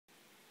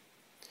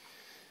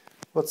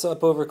What's up,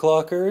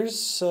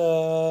 overclockers?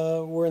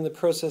 We're in the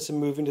process of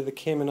moving to the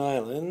Cayman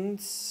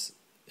Islands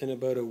in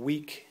about a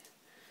week.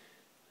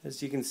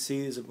 As you can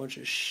see, there's a bunch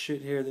of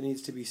shit here that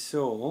needs to be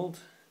sold.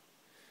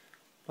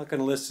 I'm not going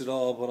to list it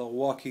all, but I'll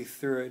walk you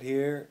through it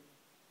here.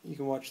 You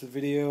can watch the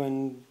video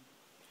and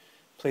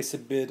place a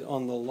bid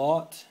on the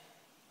lot.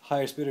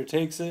 Highest bidder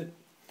takes it.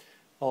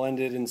 I'll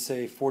end it in,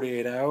 say,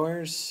 48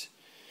 hours.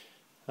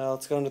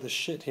 Let's go into the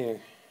shit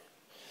here.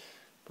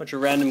 Bunch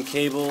of random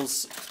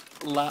cables,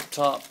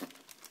 laptop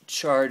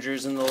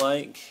chargers and the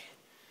like.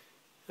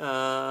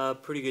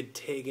 Pretty good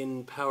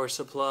Tegan power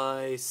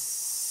supply,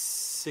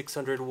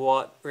 600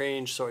 watt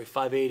range,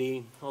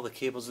 580. All the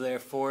cables there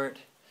for it.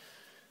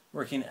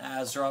 Working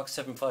ASRock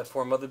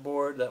 754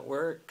 motherboard, that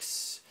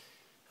works.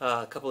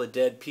 A couple of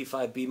dead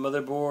P5B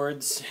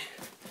motherboards.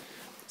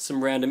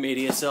 Some random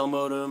ADSL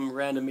modem,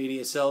 random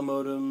ADSL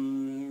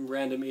modem,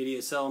 random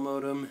ADSL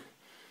modem.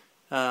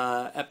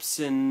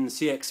 Epson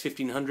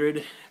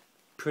CX1500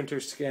 printer,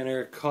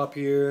 scanner,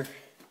 copier.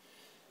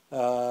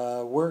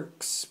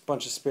 Works.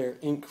 Bunch of spare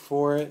ink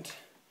for it.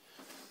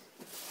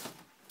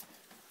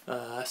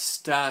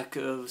 Stack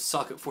of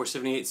socket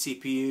 478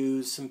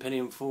 CPUs, some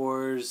Pentium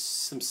 4s,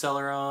 some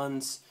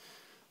Celerons.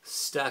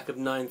 Stack of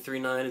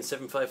 939 and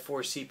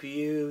 754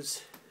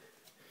 CPUs.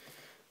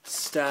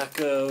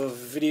 Stack of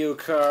video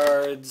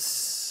cards,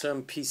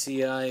 some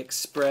PCI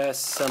Express,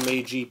 some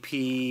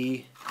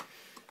AGP,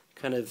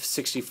 kind of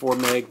 64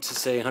 meg to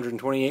say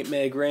 128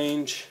 meg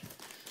range.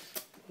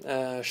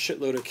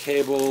 Shitload of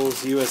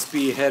cables,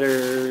 USB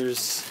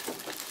headers,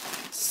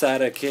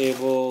 SATA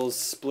cables,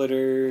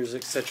 splitters,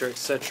 etc.,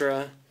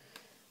 etc.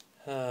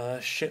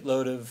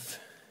 Shitload of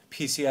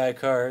PCI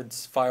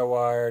cards,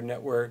 Firewire,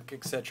 network,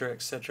 etc.,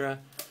 etc.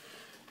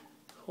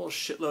 Whole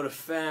shitload of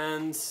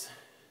fans,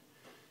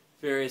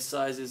 various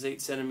sizes,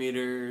 8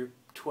 centimeter,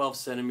 12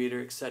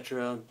 centimeter,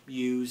 etc.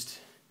 used.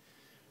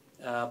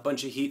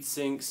 Bunch of heat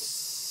sinks,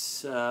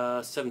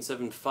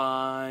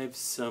 775,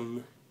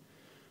 some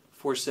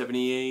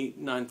 478,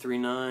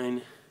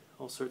 939,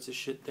 all sorts of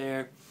shit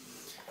there.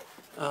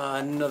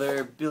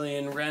 Another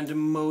billion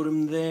random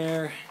modem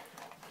there.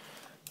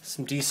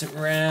 Some decent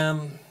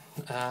RAM.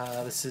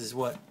 This is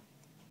what,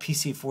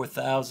 PC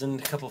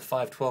 4000, a couple of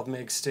 512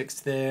 meg sticks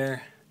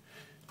there.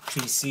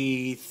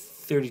 PC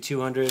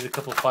 3200, a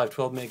couple of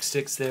 512 meg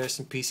sticks there.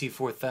 Some PC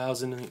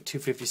 4000 and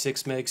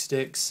 256 meg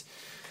sticks.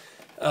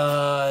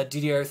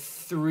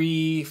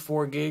 DDR3,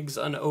 4 gigs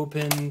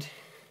unopened.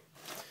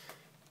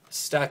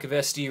 Stack of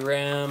SD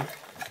RAM,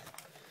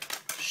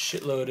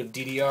 shitload of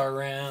DDR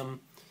RAM.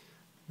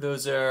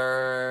 Those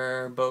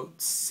are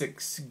about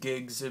 6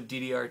 gigs of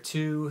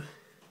DDR2.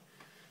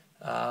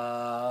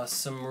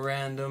 Some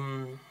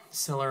random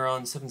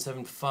Celeron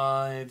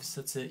 775s.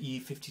 That's an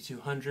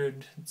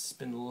E5200. It's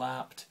been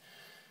lapped.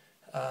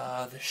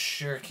 The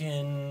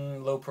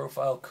Shuriken low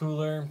profile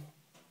cooler.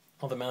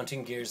 All the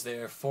mounting gears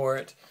there for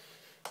it.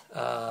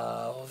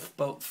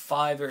 About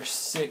 5 or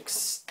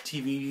 6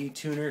 TV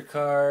tuner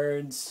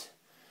cards.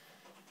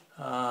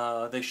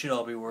 They should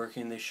all be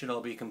working, they should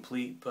all be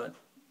complete, but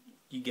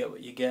you get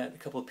what you get. A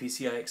couple of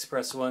PCI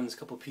Express ones, a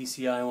couple of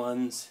PCI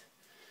ones.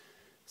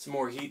 Some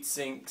more heat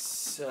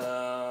sinks,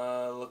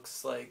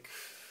 looks like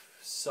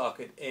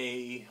socket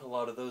A, a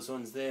lot of those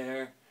ones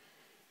there.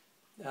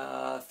 3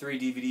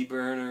 DVD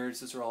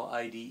burners, those are all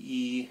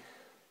IDE.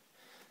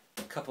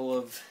 A couple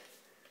of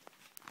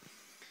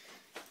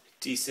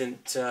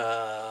decent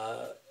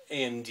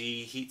AMD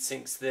heat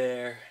sinks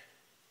there.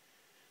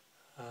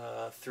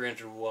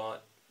 300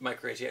 watt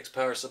micro ATX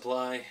power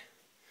supply.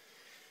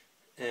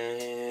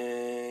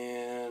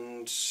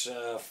 And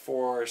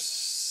 4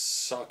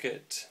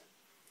 socket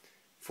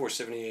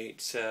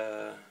 478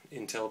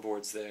 Intel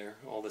boards there,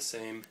 all the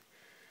same.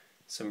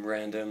 Some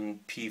random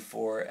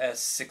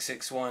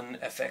P4S661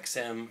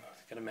 FXM,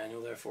 got a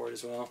manual there for it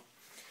as well.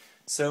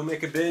 So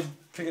make a bid,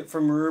 pick it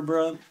from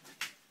Rubra.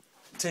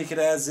 Take it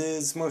as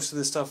is. Most of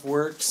this stuff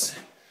works.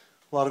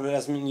 A lot of it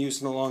hasn't been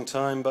used in a long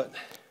time, but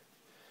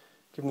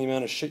given the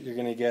amount of shit you're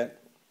going to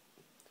get,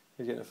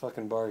 you're getting a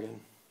fucking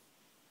bargain.